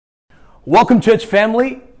Welcome, church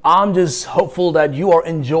family. I'm just hopeful that you are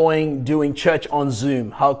enjoying doing church on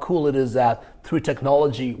Zoom. How cool it is that through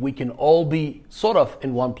technology, we can all be sort of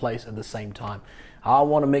in one place at the same time. I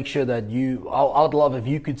want to make sure that I'd love if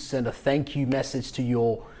you could send a thank you message to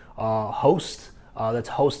your host that's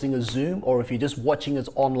hosting a Zoom, or if you're just watching us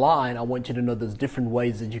online, I want you to know there's different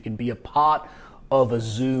ways that you can be a part of a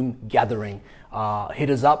Zoom gathering.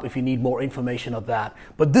 Hit us up if you need more information of that.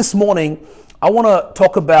 But this morning, I want to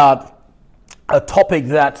talk about a topic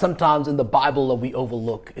that sometimes in the Bible that we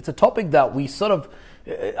overlook. It's a topic that we sort of,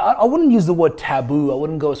 I wouldn't use the word taboo. I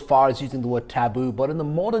wouldn't go as far as using the word taboo, but in the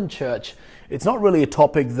modern church, it's not really a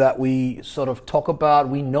topic that we sort of talk about.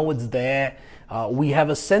 We know it's there. We have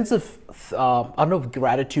a sense of, I don't know if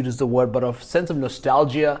gratitude is the word, but a sense of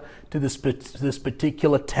nostalgia to this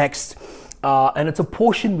particular text. And it's a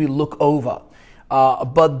portion we look over.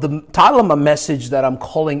 But the title of my message that I'm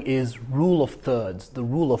calling is Rule of Thirds, the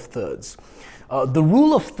Rule of Thirds. The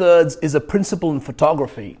rule of thirds is a principle in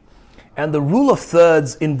photography, and the rule of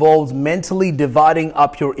thirds involves mentally dividing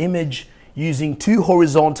up your image using two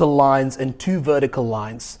horizontal lines and two vertical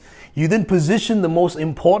lines. You then position the most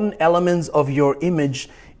important elements of your image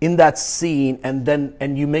in that scene,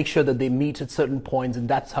 and you make sure that they meet at certain points, and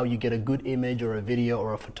that's how you get a good image or a video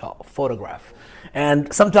or a photograph.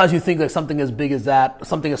 And sometimes you think like something as big as that,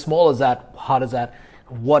 something as small as that, how does that?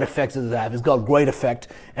 What effects does it have? It's got great effect.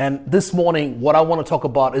 And this morning, what I want to talk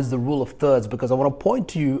about is the rule of thirds, because I want to point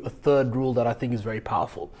to you a third rule that I think is very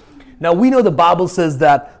powerful. Now, we know the Bible says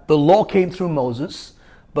that the law came through Moses,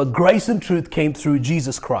 but grace and truth came through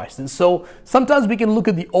Jesus Christ. And so sometimes we can look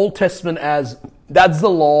at the Old Testament as that's the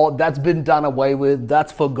law, that's been done away with,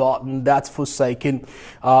 that's forgotten, that's forsaken.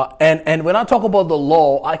 And when I talk about the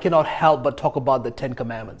law, I cannot help but talk about the Ten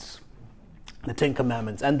Commandments. The Ten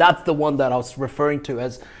Commandments. And that's the one that I was referring to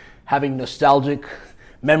as having nostalgic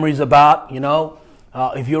memories about,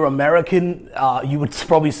 if you're American, you would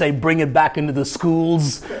probably say bring it back into the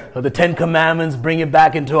schools, the Ten Commandments, bring it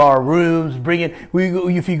back into our rooms,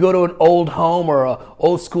 if you go to an old home or an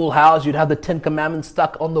old school house, you'd have the Ten Commandments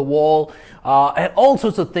stuck on the wall, and all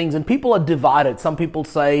sorts of things. And people are divided. Some people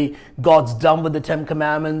say God's done with the Ten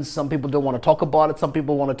Commandments. Some people don't want to talk about it. Some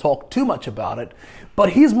people want to talk too much about it.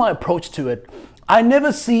 But here's my approach to it. I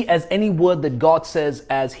never see as any word that God says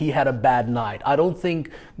as he had a bad night. I don't think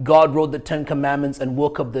God wrote the Ten Commandments and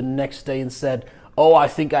woke up the next day and said, oh, I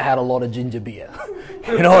think I had a lot of ginger beer.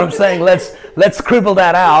 You know what I'm saying? Let's scribble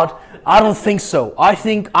that out. I don't think so.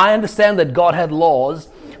 I understand that God had laws,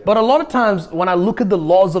 but a lot of times when I look at the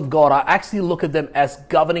laws of God, I actually look at them as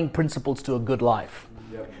governing principles to a good life.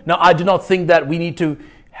 Yep. Now, I do not think that we need to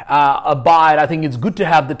abide. I think it's good to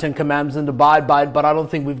have the Ten Commandments and abide by it, but I don't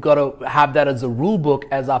think we've got to have that as a rule book,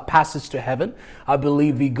 as our passage to heaven. I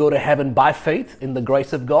believe we go to heaven by faith in the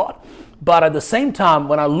grace of God. But at the same time,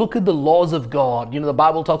 when I look at the laws of God, the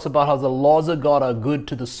Bible talks about how the laws of God are good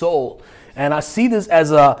to the soul. And I see this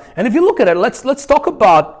as and if you look at it, let's talk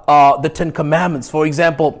about the Ten Commandments. For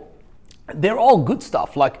example, they're all good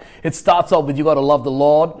stuff. Like it starts off with you got to love the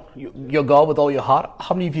Lord, your God, with all your heart.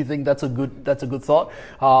 How many of you think that's a good thought?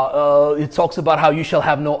 It talks about how you shall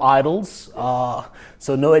have no idols.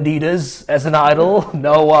 So no Adidas as an idol,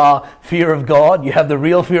 no fear of God. You have the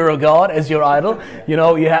real fear of God as your idol. You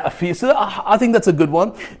have a fear. So I think that's a good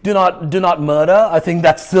one. Do not murder. I think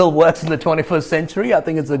that still works in the 21st century. I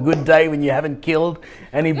think it's a good day when you haven't killed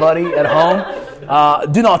anybody at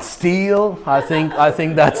home. Do not steal. I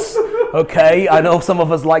think that's okay. I know some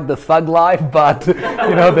of us like the thug life, but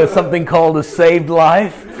there's something called the saved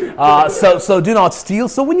life. So do not steal.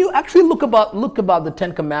 So when you actually look about the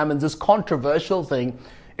Ten Commandments, this controversial thing,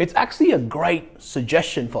 it's actually a great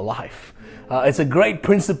suggestion for life. It's a great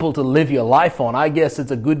principle to live your life on. I guess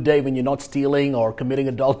it's a good day when you're not stealing or committing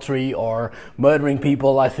adultery or murdering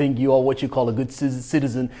people. I think you are what you call a good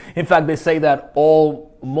citizen. In fact, they say that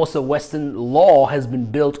most of Western law has been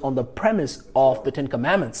built on the premise of the Ten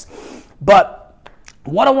Commandments. But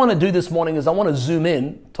what I want to do this morning is I want to zoom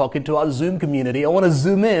in, talking to our Zoom community. I want to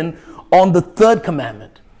zoom in on the third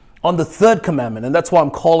commandment. On the third commandment. And that's why I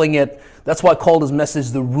call this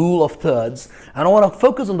message the rule of thirds. And I want to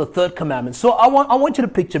focus on the third commandment. So I want you to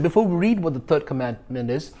picture, before we read what the third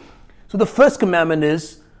commandment is. So the first commandment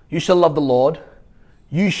is, you shall love the Lord.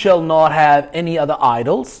 You shall not have any other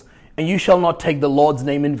idols. And you shall not take the Lord's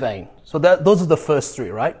name in vain. So those are the first three,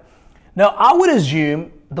 right? Now, I would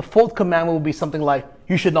assume the fourth commandment would be something like,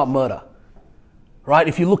 you should not murder. Right?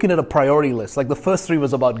 If you're looking at a priority list, like the first three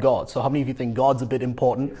was about God. So how many of you think God's a bit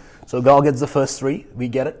important? So God gets the first three. We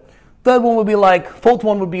get it. Third one would be like, fourth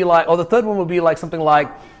one would be like, or the third one would be like something like,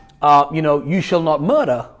 you shall not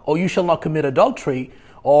murder, or you shall not commit adultery,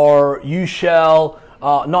 or you shall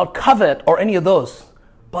not covet, or any of those.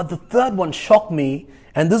 But the third one shocked me,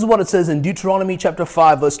 and this is what it says in Deuteronomy chapter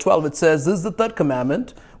 5, verse 12. It says, this is the third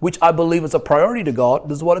commandment, which I believe is a priority to God.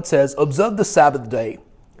 This is what it says: observe the Sabbath day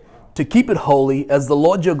to keep it holy, as the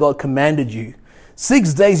Lord your God commanded you.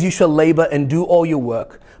 6 days you shall labor and do all your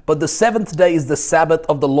work, but the seventh day is the Sabbath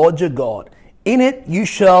of the Lord your God. In it you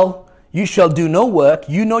shall do no work,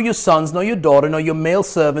 you nor your sons, nor your daughter, nor your male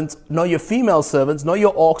servants, nor your female servants, nor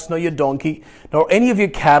your ox, nor your donkey, nor any of your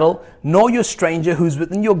cattle, nor your stranger who's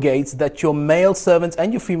within your gates, that your male servants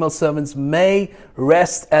and your female servants may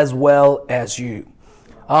rest as well as you.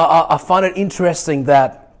 I find it interesting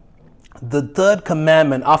that the third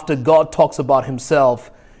commandment, after God talks about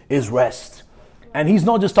himself, is rest. And he's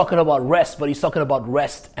not just talking about rest, but he's talking about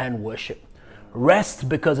rest and worship. Rest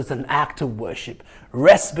because it's an act of worship.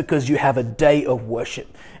 Rest because you have a day of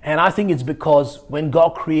worship. And I think it's because when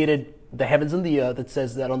God created the heavens and the earth, it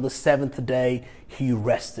says that on the seventh day he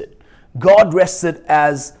rested. God rested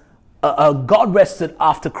God rested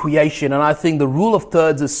after creation. And I think the rule of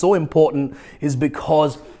thirds is so important, is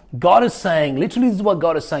because God is saying, literally this is what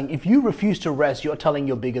God is saying: if you refuse to rest, you're telling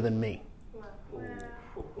you're bigger than me.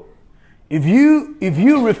 If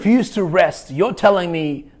you refuse to rest, you're telling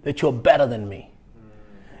me that you're better than me.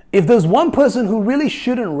 If there's one person who really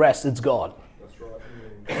shouldn't rest, it's God. That's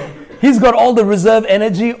right. He's got all the reserve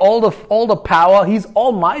energy, all the power. He's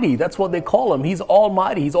almighty. That's what they call him. He's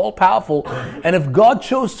almighty. He's all powerful. And if God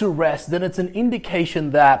chose to rest, then it's an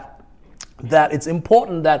indication that it's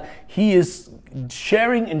important that he is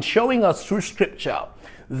sharing and showing us through Scripture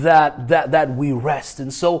that we rest.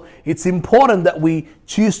 And so it's important that we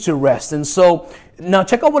choose to rest. And so now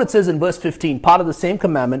check out what it says in verse 15, part of the same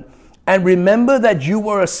commandment. And remember that you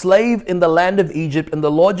were a slave in the land of Egypt, and the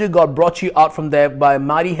Lord your God brought you out from there by a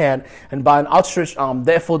mighty hand and by an outstretched arm.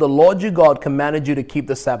 Therefore the Lord your God commanded you to keep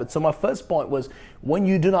the Sabbath. So my first point was, when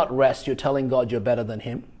you do not rest, you're telling God you're better than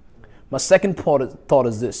him. My second thought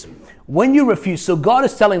is this: when you refuse, so God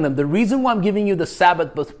is telling them, the reason why I'm giving you the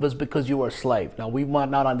Sabbath was because you were a slave. Now, we might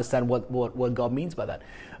not understand what God means by that.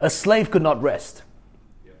 A slave could not rest.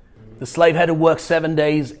 The slave had to work 7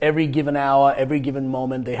 days, every given hour, every given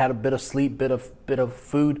moment. They had a bit of sleep, bit of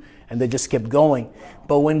food, and they just kept going.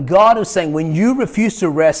 But when God is saying, when you refuse to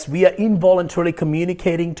rest, we are involuntarily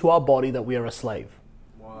communicating to our body that we are a slave.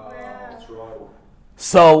 Wow. That's right.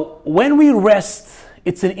 So when we rest,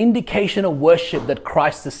 it's an indication of worship that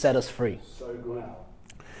Christ has set us free. So good.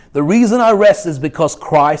 The reason I rest is because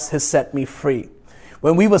Christ has set me free.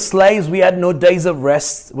 When we were slaves, we had no days of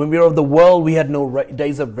rest. When we were of the world, we had no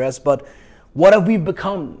days of rest. But what have we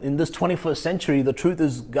become in this 21st century? The truth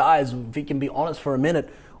is, guys, if we can be honest for a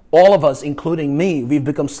minute, all of us, including me, we've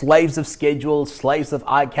become slaves of schedule, slaves of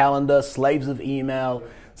iCalendar, slaves of email,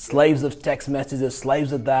 slaves of text messages,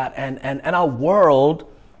 slaves of that. And our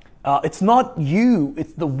world, it's not you,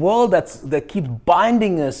 it's the world that keeps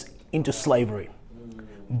binding us into slavery.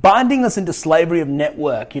 Binding us into slavery of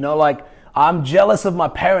network. You know, like, I'm jealous of my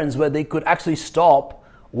parents where they could actually stop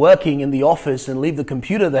working in the office and leave the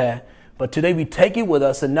computer there. But today we take it with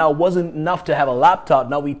us, and now it wasn't enough to have a laptop.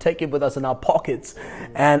 Now we take it with us in our pockets.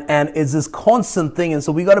 And it's this constant thing. And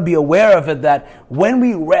so we got to be aware of it, that when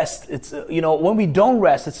we rest, it's, when we don't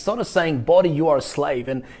rest, it's sort of saying, body, you are a slave.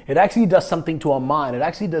 And it actually does something to our mind. It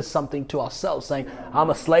actually does something to ourselves, saying,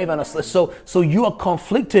 I'm a slave and a slave. So you are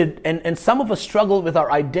conflicted. And some of us struggle with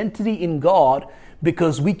our identity in God,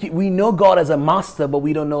 because we know God as a master, but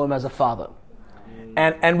we don't know him as a father.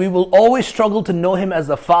 And we will always struggle to know him as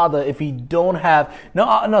a father if we don't have...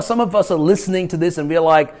 Now, some of us are listening to this and we're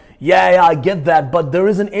like, yeah, I get that. But there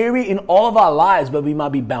is an area in all of our lives where we might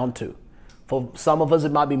be bound to. For some of us,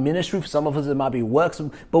 it might be ministry. For some of us, it might be works.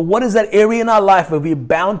 But what is that area in our life where we're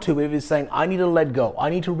bound to? Where we're saying, I need to let go. I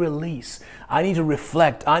need to release. I need to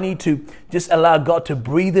reflect. I need to just allow God to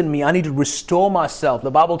breathe in me. I need to restore myself.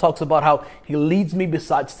 The Bible talks about how he leads me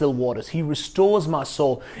beside still waters. He restores my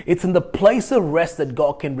soul. It's in the place of rest that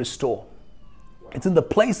God can restore. It's in the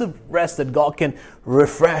place of rest that God can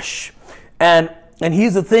refresh. And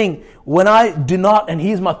here's the thing, when I do not, and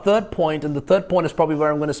here's my third point, and the third point is probably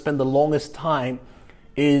where I'm going to spend the longest time,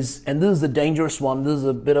 is, and this is the dangerous one, this is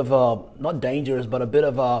a bit of a, not dangerous, but a bit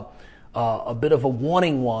of a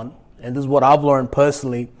warning one, and this is what I've learned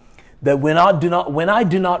personally, that when I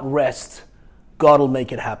do not rest, God will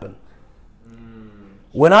make it happen.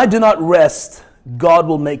 When I do not rest, God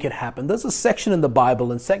will make it happen. There's a section in the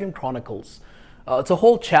Bible in 2 Chronicles, it's a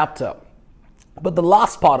whole chapter. But the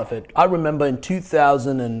last part of it, I remember in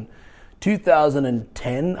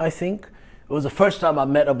 2010, I think, it was the first time I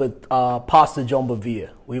met up with Pastor John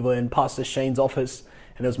Bevere. We were in Pastor Shane's office,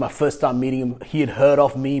 And it was my first time meeting him. He had heard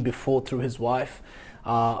of me before through his wife,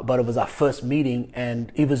 but it was our first meeting,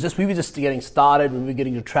 and we were just getting started. We were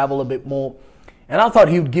getting to travel a bit more, and I thought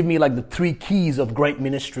he would give me like the 3 keys of great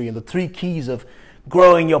ministry and the 3 keys of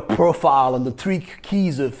growing your profile and the 3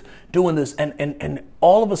 keys of doing this. And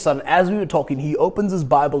all of a sudden, as we were talking, he opens his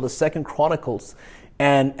Bible to 2 Chronicles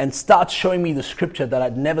and starts showing me the scripture that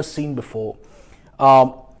I'd never seen before.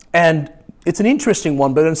 And it's an interesting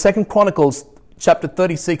one, but in 2 Chronicles chapter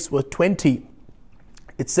 36, verse 20,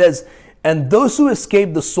 it says, and those who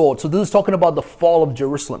escaped the sword, so this is talking about the fall of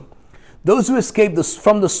Jerusalem. Those who escaped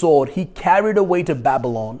from the sword, he carried away to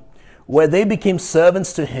Babylon, where they became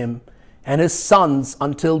servants to him and his sons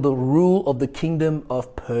until the rule of the kingdom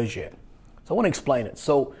of Persia. So I want to explain it.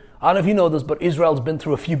 So I don't know if you know this, but Israel's been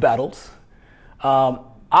through a few battles.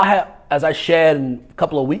 As I shared a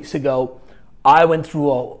couple of weeks ago, I went through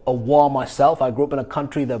a war myself. I grew up in a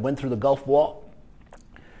country that went through the Gulf War.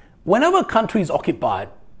 Whenever a country is occupied,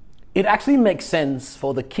 it actually makes sense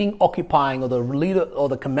for the king occupying or the leader or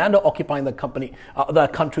the commander occupying that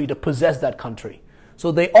country to possess that country.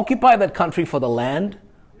 So they occupy that country for the land,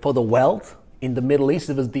 for the wealth. In the Middle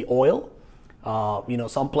East, it was the oil.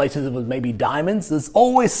 Some places it was maybe diamonds. There's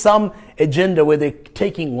always some agenda where they're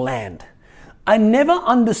taking land. I never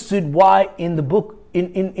understood why in the book,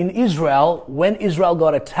 in Israel, when Israel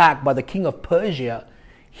got attacked by the king of Persia,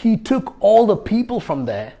 he took all the people from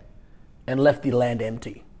there and left the land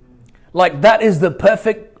empty. Like, that is the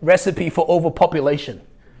perfect recipe for overpopulation.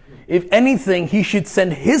 If anything, he should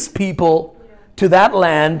send his people to that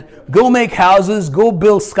land, go make houses, go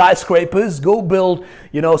build skyscrapers, go build,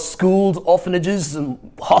 schools, orphanages, and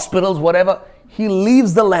hospitals, whatever. He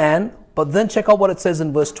leaves the land, but then check out what it says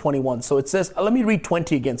in verse 21. So it says, let me read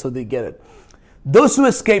 20 again so they get it. Those who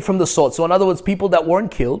escaped from the sword, so in other words, people that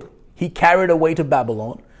weren't killed, he carried away to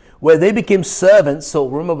Babylon, where they became servants. So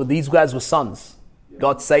remember, these guys were sons.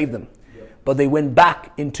 God saved them. But they went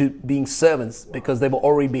back into being servants because they were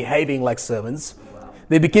already behaving like servants.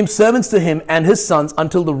 They became servants to him and his sons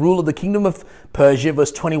until the rule of the kingdom of Persia,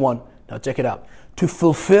 verse 21. Now check it out. To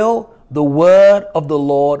fulfill the word of the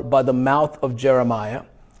Lord by the mouth of Jeremiah,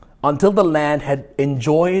 until the land had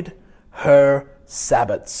enjoyed her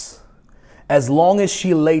Sabbaths. As long as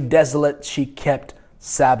she lay desolate, she kept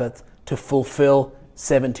Sabbath to fulfill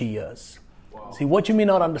 70 years. Wow. See, what you may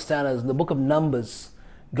not understand is in the book of Numbers,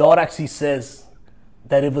 God actually says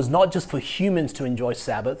that it was not just for humans to enjoy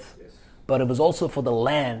Sabbath, but it was also for the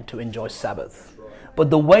land to enjoy Sabbath. But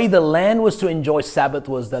the way the land was to enjoy Sabbath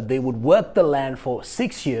was that they would work the land for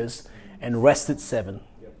 6 years and rest at 7.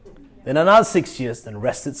 Then another 6 years, then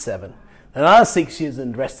rest at 7. Then another 6 years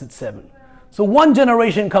and rest at 7. So one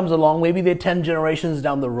generation comes along, maybe they're 10 generations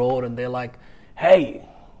down the road, and they're like, hey,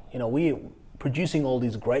 we're producing all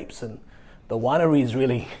these grapes, and the winery is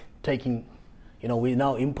really taking, we're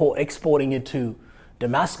now exporting it to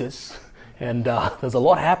Damascus, and there's a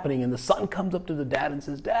lot happening. And the son comes up to the dad and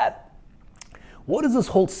says, Dad, what is this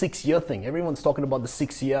whole 6-year thing? Everyone's talking about the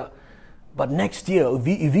 6 year, but next year, if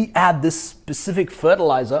we add this specific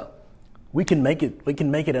fertilizer, we can make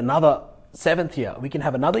it another 7th year. We can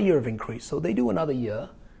have another year of increase. So they do another year,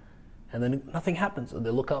 and then nothing happens. And they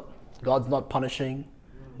look up. God's not punishing.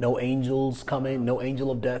 No angels coming. No angel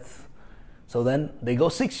of death. So then they go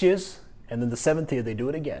 6 years, and then the 7th year they do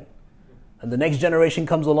it again. And the next generation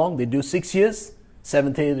comes along. They do 6 years.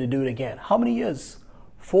 7th year they do it again. How many years?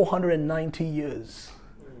 490 years.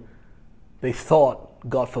 They thought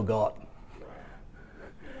God forgot.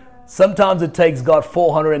 Sometimes it takes God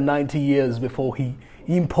 490 years before He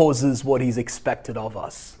imposes what He's expected of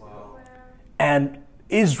us. Wow. And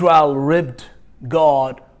Israel ribbed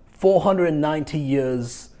God 490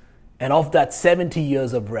 years, and of that 70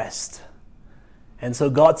 years of rest. And so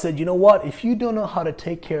God said, you know what? If you don't know how to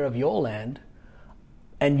take care of your land,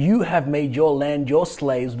 and you have made your land your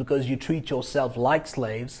slaves because you treat yourself like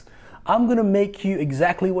slaves, I'm going to make you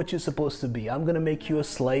exactly what you're supposed to be. I'm going to make you a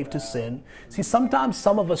slave to sin. See, sometimes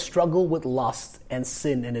some of us struggle with lust and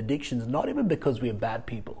sin and addictions, not even because we're bad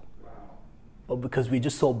people, but because we're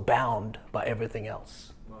just so bound by everything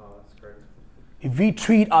else. Wow, that's great. If we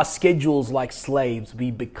treat our schedules like slaves,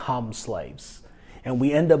 we become slaves. And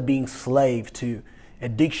we end up being slave to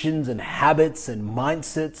addictions and habits and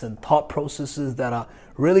mindsets and thought processes that are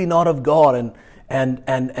really not of God. And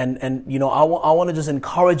I want to just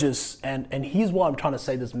encourage us, and here's why I'm trying to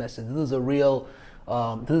say this message. This is a real,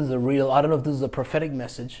 I don't know if this is a prophetic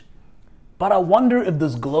message, but I wonder if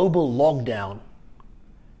this global lockdown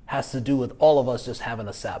has to do with all of us just having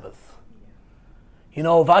a Sabbath.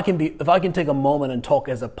 If I can take a moment and talk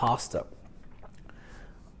as a pastor,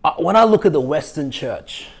 when I look at the Western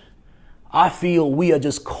church, I feel we are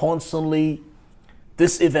just constantly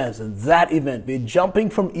this event and that event. We're jumping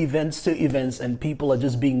from events to events, and people are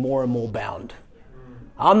just being more and more bound.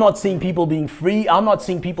 I'm not seeing people being free. I'm not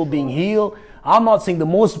seeing people being healed. I'm not seeing the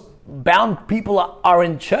most bound people are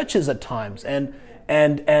in churches at times, and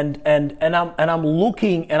I'm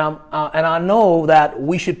looking, and I know that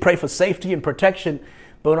we should pray for safety and protection.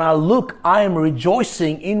 But when I look, I am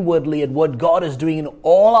rejoicing inwardly at what God is doing in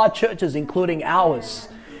all our churches, including ours.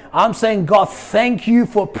 I'm saying, God, thank you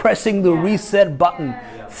for pressing the reset button.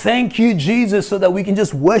 Thank you, Jesus, so that we can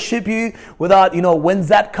just worship you without, when's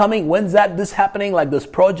that coming? When's this happening? Like those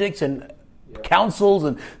projects and councils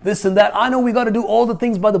and this and that. I know we got to do all the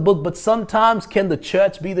things by the book, but sometimes can the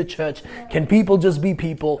church be the church? Can people just be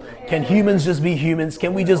people? Can humans just be humans?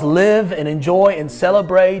 Can we just live and enjoy and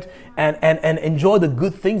celebrate and enjoy the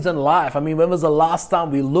good things in life? I mean, when was the last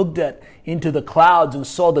time we looked into the clouds and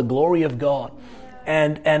saw the glory of God?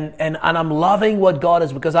 And I'm loving what God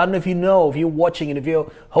is, because I don't know if you're watching and if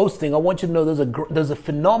you're hosting, I want you to know there's a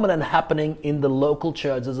phenomenon happening in the local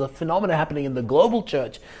church. There's a phenomenon happening in the global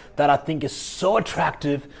church that I think is so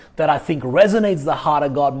attractive, that I think resonates the heart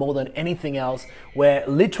of God more than anything else, where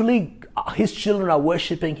literally His children are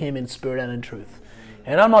worshiping Him in spirit and in truth.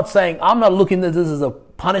 And I'm not looking at this as a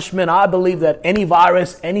punishment. I believe that any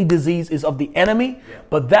virus, any disease is of the enemy,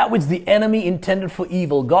 but that which the enemy intended for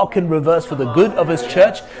evil, God can reverse for the good of His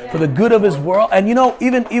church, for the good of His world. And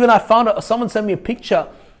even I found someone sent me a picture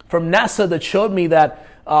from NASA that showed me that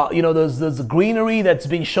there's greenery that's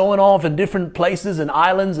been showing off in different places and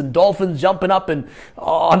islands, and dolphins jumping up and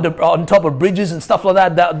on top of bridges and stuff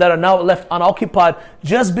like that are now left unoccupied,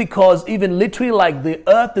 just because even literally like the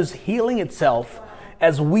earth is healing itself.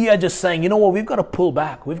 As we are just saying, we've got to pull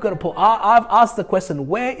back. We've got to pull. I've asked the question,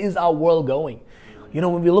 where is our world going?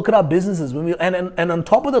 When we look at our businesses, and on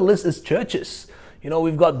top of the list is churches.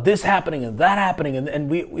 We've got this happening and that happening, and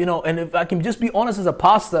we, and if I can just be honest as a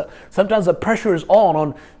pastor, sometimes the pressure is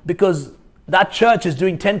on because that church is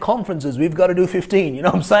doing 10 conferences. We've got to do 15. You know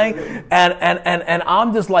what I'm saying? And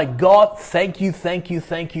I'm just like, God, thank you.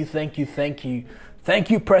 Thank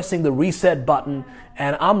you pressing the reset button,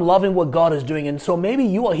 and I'm loving what God is doing. And so maybe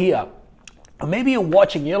you are here, or maybe you're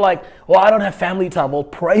watching, you're like, well, I don't have family time. Well,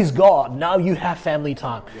 praise God, now you have family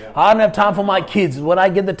time. Yeah. I don't have time for my kids. When I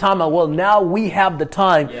get the time, well, now we have the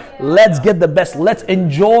time. Yeah. Let's get the best. Let's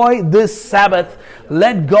enjoy this Sabbath.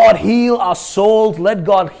 Let God heal our souls. Let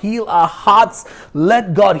God heal our hearts.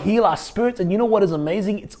 Let God heal our spirits. And you know what is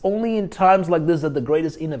amazing? It's only in times like this that the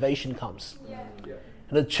greatest innovation comes.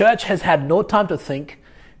 The church has had no time to think.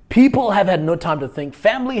 People have had no time to think.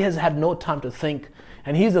 Family has had no time to think.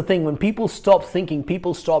 And here's the thing, when people stop thinking,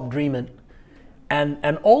 people stop dreaming.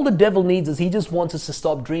 And all the devil needs is he just wants us to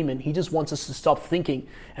stop dreaming. He just wants us to stop thinking.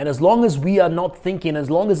 And as long as we are not thinking, as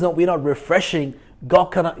long as we're not refreshing, God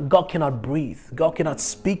cannot breathe. God cannot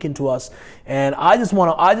speak into us. And I just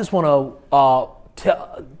want to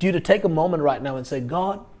tell you to take a moment right now and say,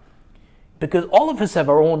 God, because all of us have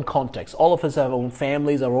our own context. All of us have our own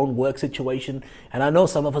families, our own work situation. And I know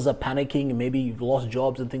some of us are panicking and maybe you've lost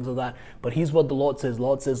jobs and things like that. But here's what the Lord says. The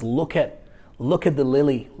Lord says, look at the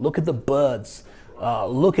lily, look at the birds,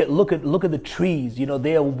 look at the trees.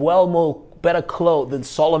 They are better clothed than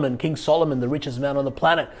Solomon, King Solomon, the richest man on the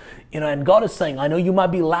planet. And God is saying, I know you might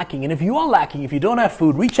be lacking. And if you are lacking, if you don't have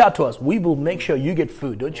food, reach out to us. We will make sure you get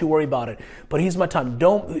food. Don't you worry about it. But here's my time.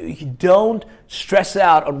 Don't stress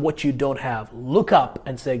out on what you don't have. Look up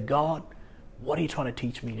and say, God, what are you trying to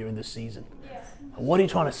teach me during this season? What are you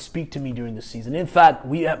trying to speak to me during this season? In fact,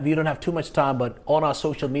 we don't have too much time, but on our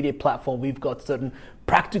social media platform, we've got certain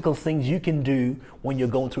practical things you can do when you're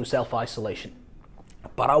going through self-isolation.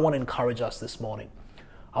 But I want to encourage us this morning.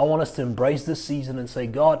 I want us to embrace this season and say,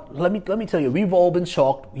 God, let me tell you, we've all been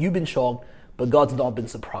shocked. You've been shocked, but God's not been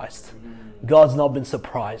surprised. God's not been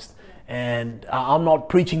surprised. And I'm not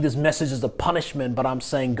preaching this message as a punishment, but I'm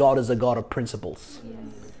saying God is a God of principles.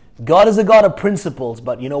 God is a God of principles,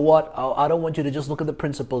 but you know what? I don't want you to just look at the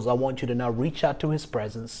principles. I want you to now reach out to His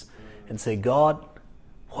presence and say, God,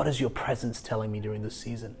 what is your presence telling me during this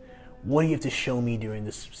season? What do you have to show me during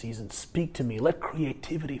this season? Speak to me. Let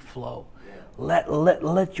creativity flow.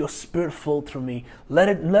 Let your spirit flow through me.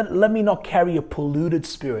 Let me not carry a polluted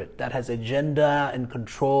spirit that has agenda and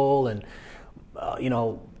control and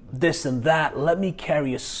this and that. Let me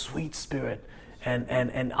carry a sweet spirit. And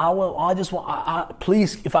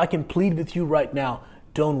please, if I can plead with you right now,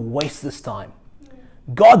 don't waste this time.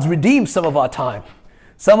 God's redeemed some of our time.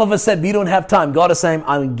 Some of us said we don't have time. God is saying,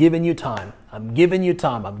 I'm giving you time. I'm giving you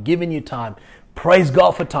time. I'm giving you time. Praise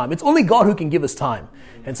God for time. It's only God who can give us time.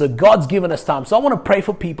 And so God's given us time. So I want to pray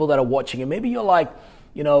for people that are watching. And maybe you're like,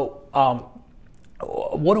 what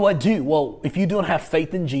do I do? Well, if you don't have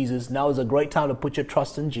faith in Jesus, now is a great time to put your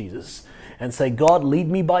trust in Jesus and say, God, lead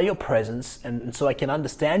me by your presence, and so I can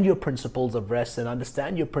understand your principles of rest and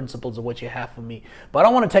understand your principles of what you have for me. But I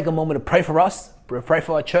want to take a moment to pray for us, pray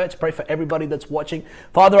for our church, pray for everybody that's watching.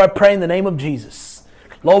 Father, I pray in the name of Jesus.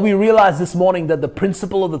 Lord, we realize this morning that the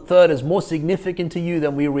principle of the third is more significant to you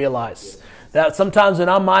than we realize. That sometimes in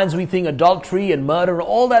our minds we think adultery and murder and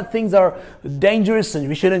all that things are dangerous and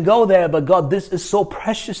we shouldn't go there. But God, this is so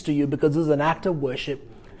precious to you because this is an act of worship.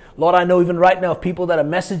 Lord, I know even right now people that are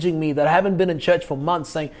messaging me that haven't been in church for months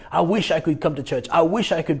saying, I wish I could come to church. I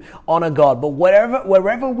wish I could honor God. But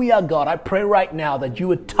wherever we are, God, I pray right now that you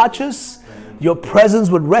would touch us. Your presence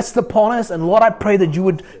would rest upon us. And Lord, I pray that you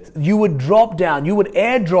would drop down, you would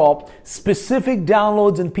airdrop specific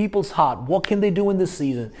downloads in people's heart. What can they do in this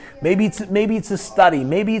season? Maybe it's to study,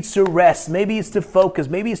 maybe it's to rest, maybe it's to focus,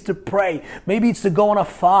 maybe it's to pray, maybe it's to go on a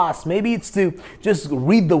fast, maybe it's to just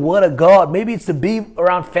read the Word of God, maybe it's to be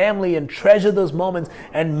around family and treasure those moments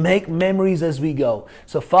and make memories as we go.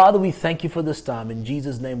 So Father, we thank you for this time. In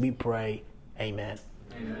Jesus' name we pray. Amen.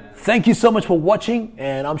 Thank you so much for watching,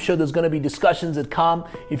 and I'm sure there's going to be discussions that come.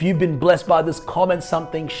 If you've been blessed by this, comment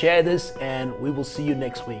something, share this, and we will see you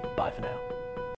next week. Bye for now.